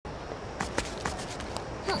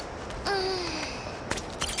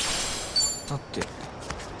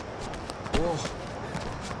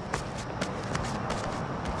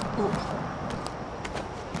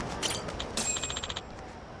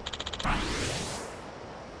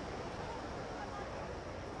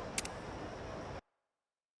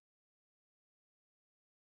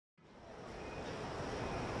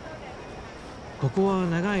こは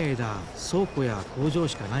長い間倉庫や工場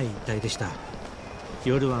しかない一帯でした。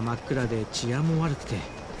夜は真っ暗で治安も悪くて、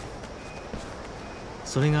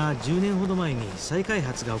それが10年ほど前に再開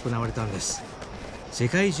発が行われたんです。世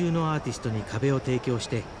界中のアーティストに壁を提供し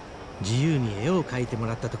て自由に絵を描いても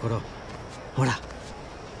らったところ、ほら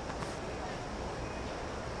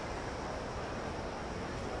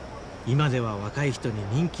今では若い人に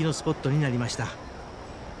人気のスポットになりました。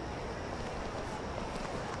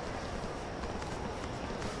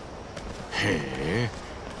へえ、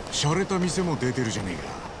洒落た店も出てるじゃねえか。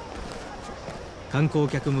観光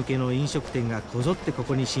客向けの飲食店がこぞってこ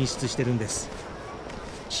こに進出してるんです。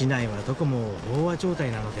市内はどこも飽和状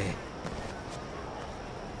態なので。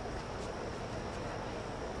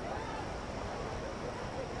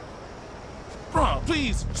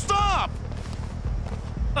Please stop!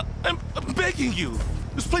 I'm begging you.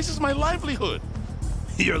 This place is my livelihood.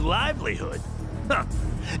 Your livelihood? Huh.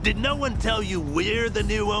 Did no one tell you we're the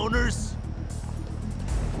new owners?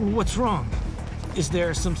 What's wrong? Is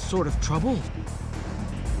there some sort of trouble?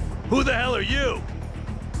 Who the hell are you?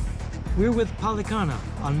 We're with Policana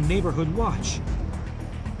on Neighborhood Watch.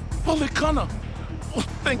 Policana? Oh,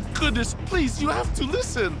 thank goodness. Please, you have to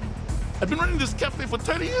listen. I've been running this cafe for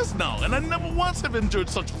 30 years now, and I never once have endured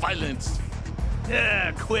such violence.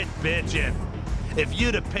 Yeah, quit bitching. If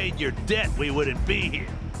you'd have paid your debt, we wouldn't be here.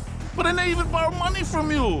 But I never even borrowed money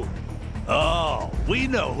from you. Oh, we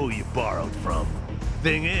know who you borrowed from.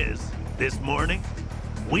 Thing is, this morning,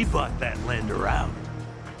 we bought that lender out.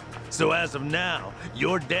 So as of now,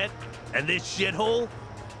 your debt and this shithole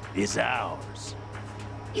is ours.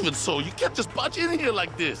 Even so, you can't just barge in here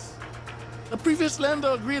like this. The previous lender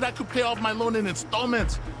agreed I could pay off my loan in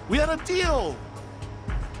installments. We had a deal.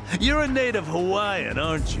 You're a native Hawaiian,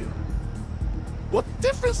 aren't you? What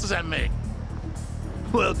difference does that make?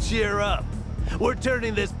 Well, cheer up. We're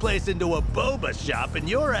turning this place into a boba shop and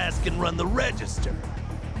your ass can run the register.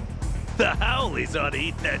 The Howleys ought to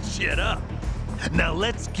eat that shit up. Now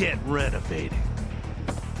let's get renovating.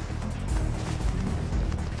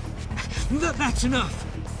 That's enough.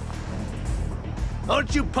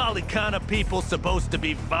 Aren't you Policana people supposed to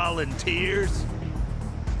be volunteers?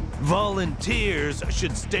 Volunteers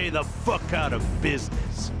should stay the fuck out of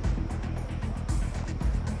business.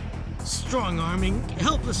 Strong-arming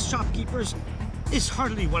helpless shopkeepers is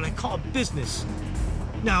hardly what I call business.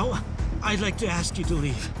 Now, I'd like to ask you to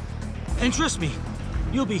leave. And trust me,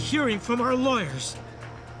 you'll be hearing from our lawyers.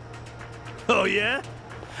 Oh yeah?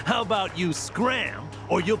 How about you scram,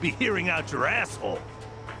 or you'll be hearing out your asshole?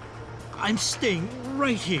 I'm staying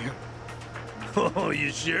right here. Oh,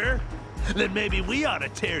 you sure? Then maybe we ought to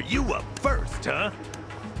tear you up first, huh?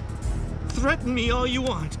 Threaten me all you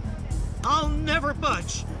want. I'll never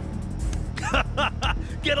budge.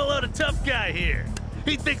 Get a load of tough guy here.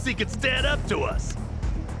 He thinks he can stand up to us.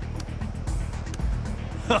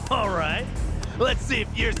 All right. Let's see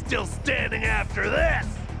if you're still standing after this.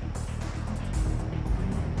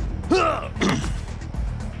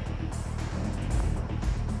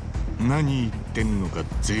 何言ってんのか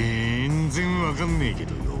全然わかんねえけ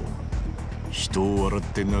どよ。人を笑っ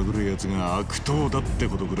て殴るやつが悪党だって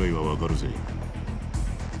ことぐらいはわかるぜ。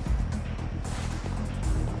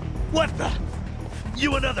What the?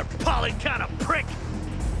 You another Policana prick?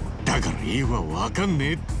 だから英語はわかん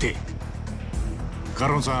ねえって。カ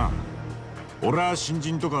ロンさん、俺は新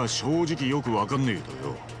人とか正直よくわかんねえけど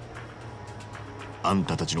よ。あん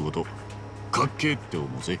たたちのことかっけえって思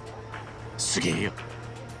うぜ。すげえよ。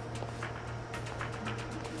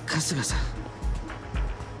春日さん。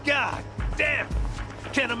God damn!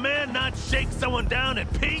 Can a man not shake someone down in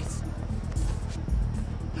peace?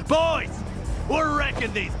 Boys, we're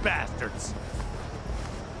wrecking these bastards.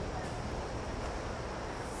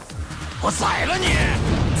 抑えろにゃ。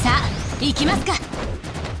さあ、行きますか。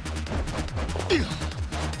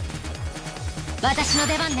私の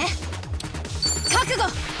出番ね。覚悟。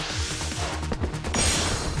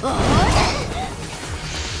おお。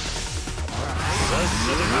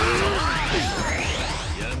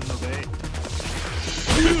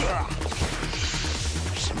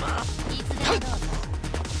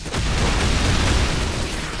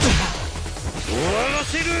終わら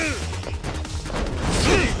せる。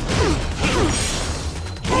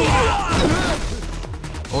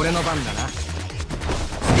俺の番だな。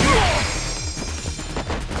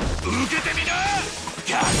受けてみな。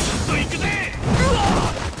ガツンといくぜ。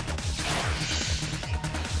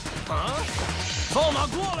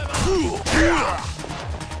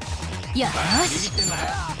よし。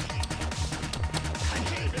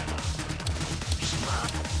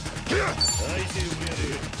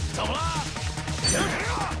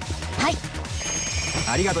はい。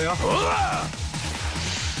ありがとうよ。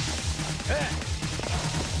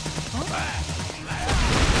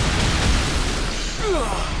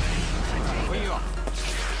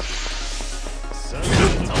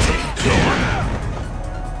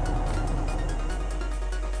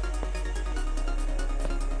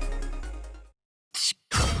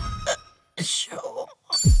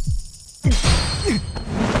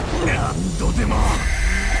何度でも這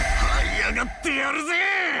い上がってやるぜ。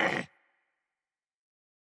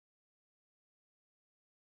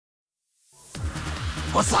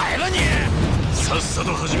抑えろにさっさ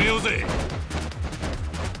と始めようぜ。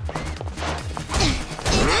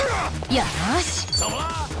よーし。よ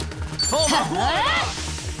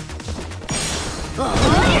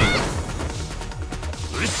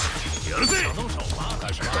しやるぜ。ガ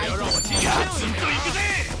ツンといくぜ。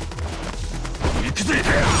行くぜ。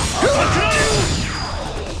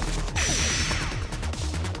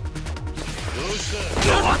どうした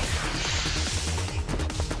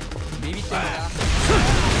ビビってんのか。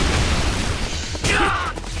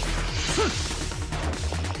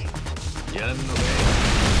やんのか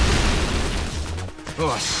い。よ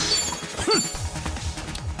し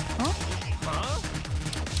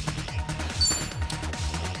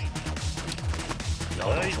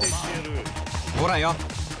ほらよ。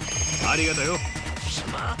ありがとよ。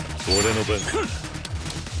俺の番だ。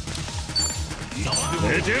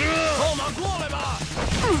寝てる。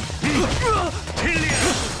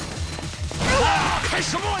开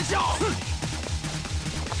什么玩笑！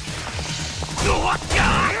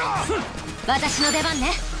私の出番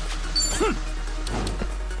ね。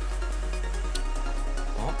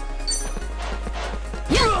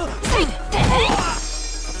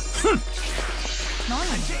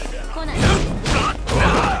来ない。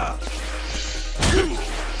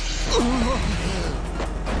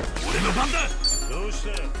俺の番だ。どうした。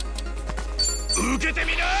受けて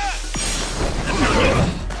みな。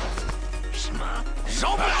受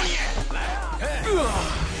不了你！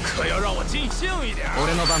可要让我尽兴一点。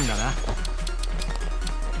俺の番だな。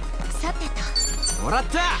さてと。もらっ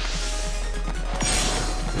た。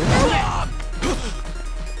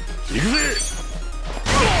行くぜ。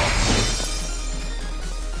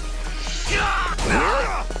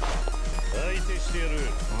相手してやる。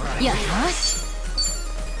よーし。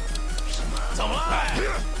怎么了？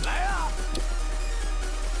来呀！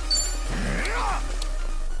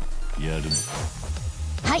やるの。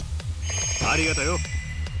はい。ありがとよ。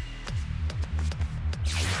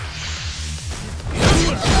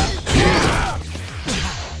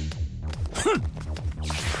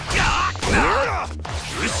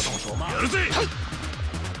やるぜ。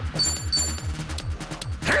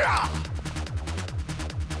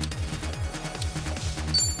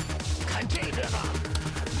看这个呢。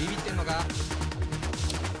ビビってんのか。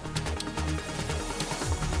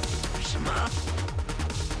什么？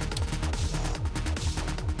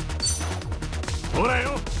ほら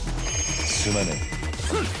よ。すまねえ。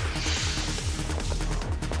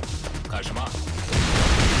干什么？よ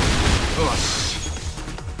し。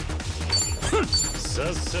さ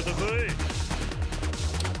っさと来い。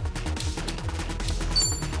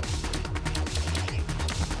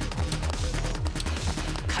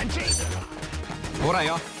看这个。ほら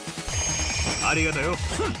よ。ありがとよ。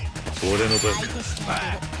俺の番だ。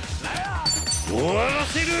終わら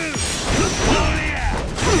せる。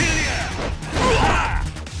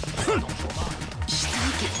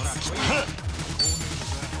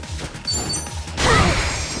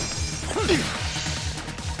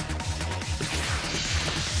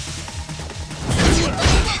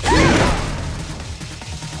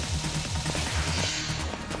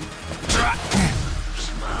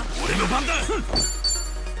俺の番だ。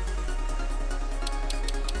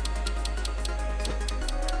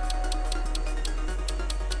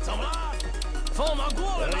怎么了？放马过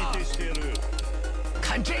来吧！相手してやる。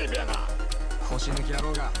看这边呢。腰抜き野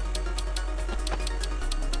郎が。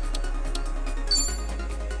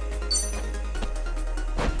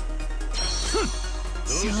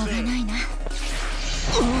しょうがないな。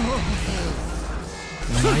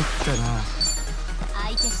参ったな。相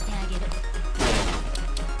手してあげる。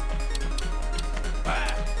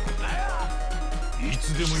い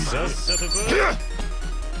つでもいい。さっさと来い。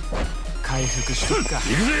回復しとくか。行く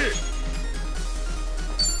ぜ。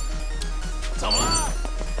怎么了？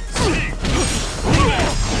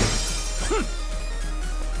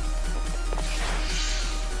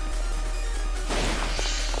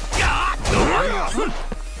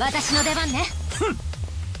私の出番ね。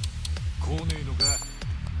来ねえのか。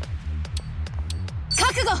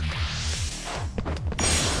覚悟。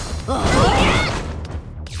おお。相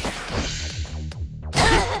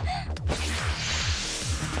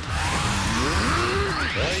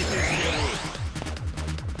手してやる。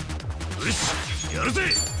るぜ。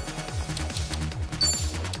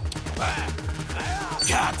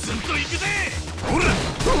ガツンといくぜ。ほら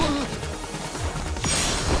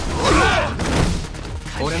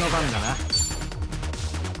俺の番だな。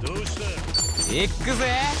どうした？行くぜ。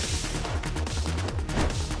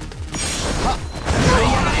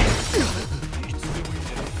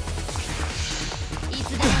いつ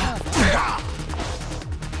でもどうぞ。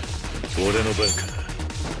俺の番か。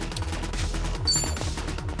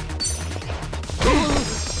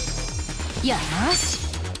よーし。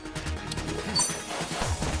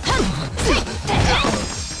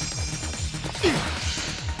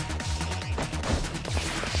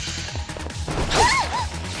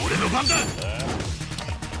俺の番だ。よ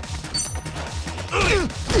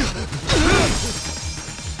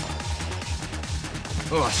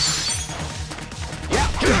し。行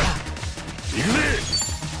くぜ。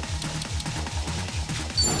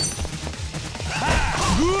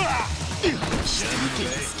うわっ。一息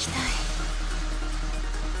つきたい。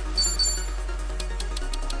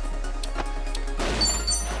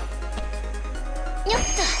よっ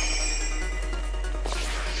と。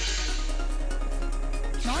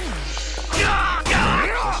何？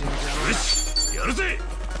よし、やるぜ。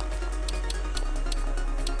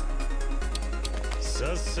さ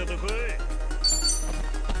っさと来い。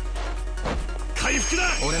回復だ。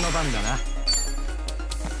俺の番だな。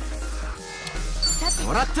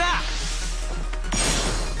もらった。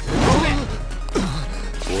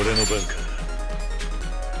俺の番か。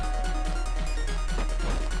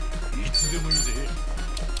いつでもいいぜ。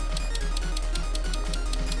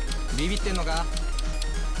ビビってんのか？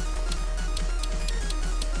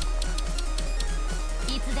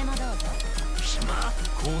いつでもどうぞ。暇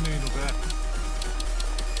来ねえのか。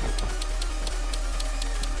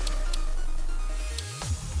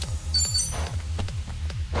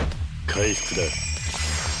回復だ。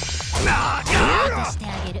渡してあ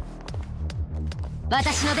げる。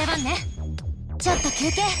私の出番ね。ちょっと休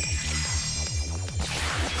憩。よ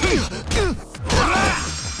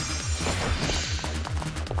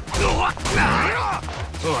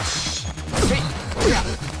し。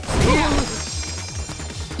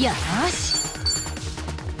よーし。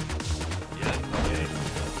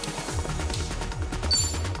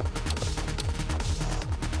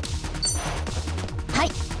はい。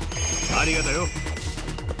ありがとよ。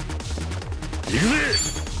行くぜ。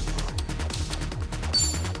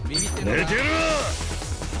ビビってんのか？寝てる。よ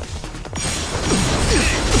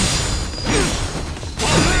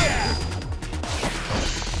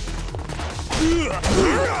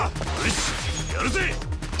し、やるぜ。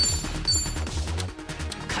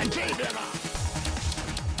関係だな。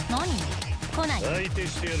何？来ない。相手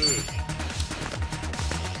してやる。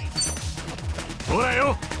ほら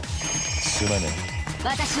よ。すまね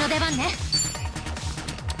私の出番ね。よ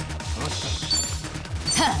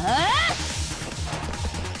し。はあ。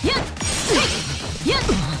やっやっ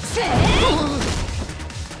せー。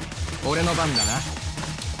俺の番だな。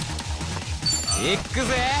行くぜ。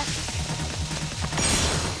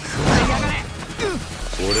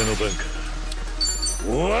俺の番か。終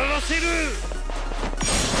わらせる。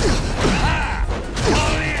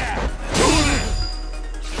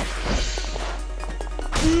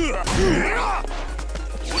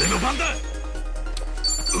俺の番だ。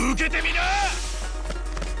受けてみな。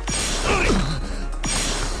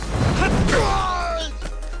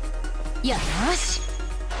よーし。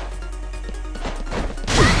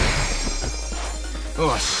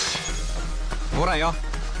よし。ほらよ。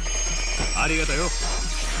ありがとよ。い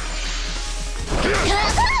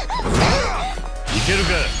けるか。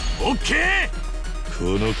オッケー。こ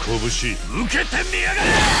の拳受けてみやがれ。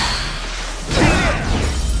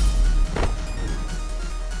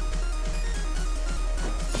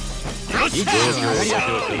よし、一気に上がりだ。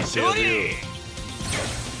勝利。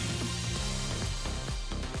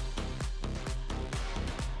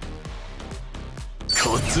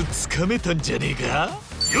コツつかめたんじゃねえか。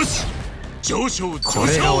よし、上昇。こ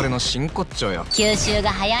れが俺の真骨頂よ。吸収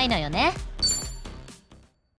が早いのよね。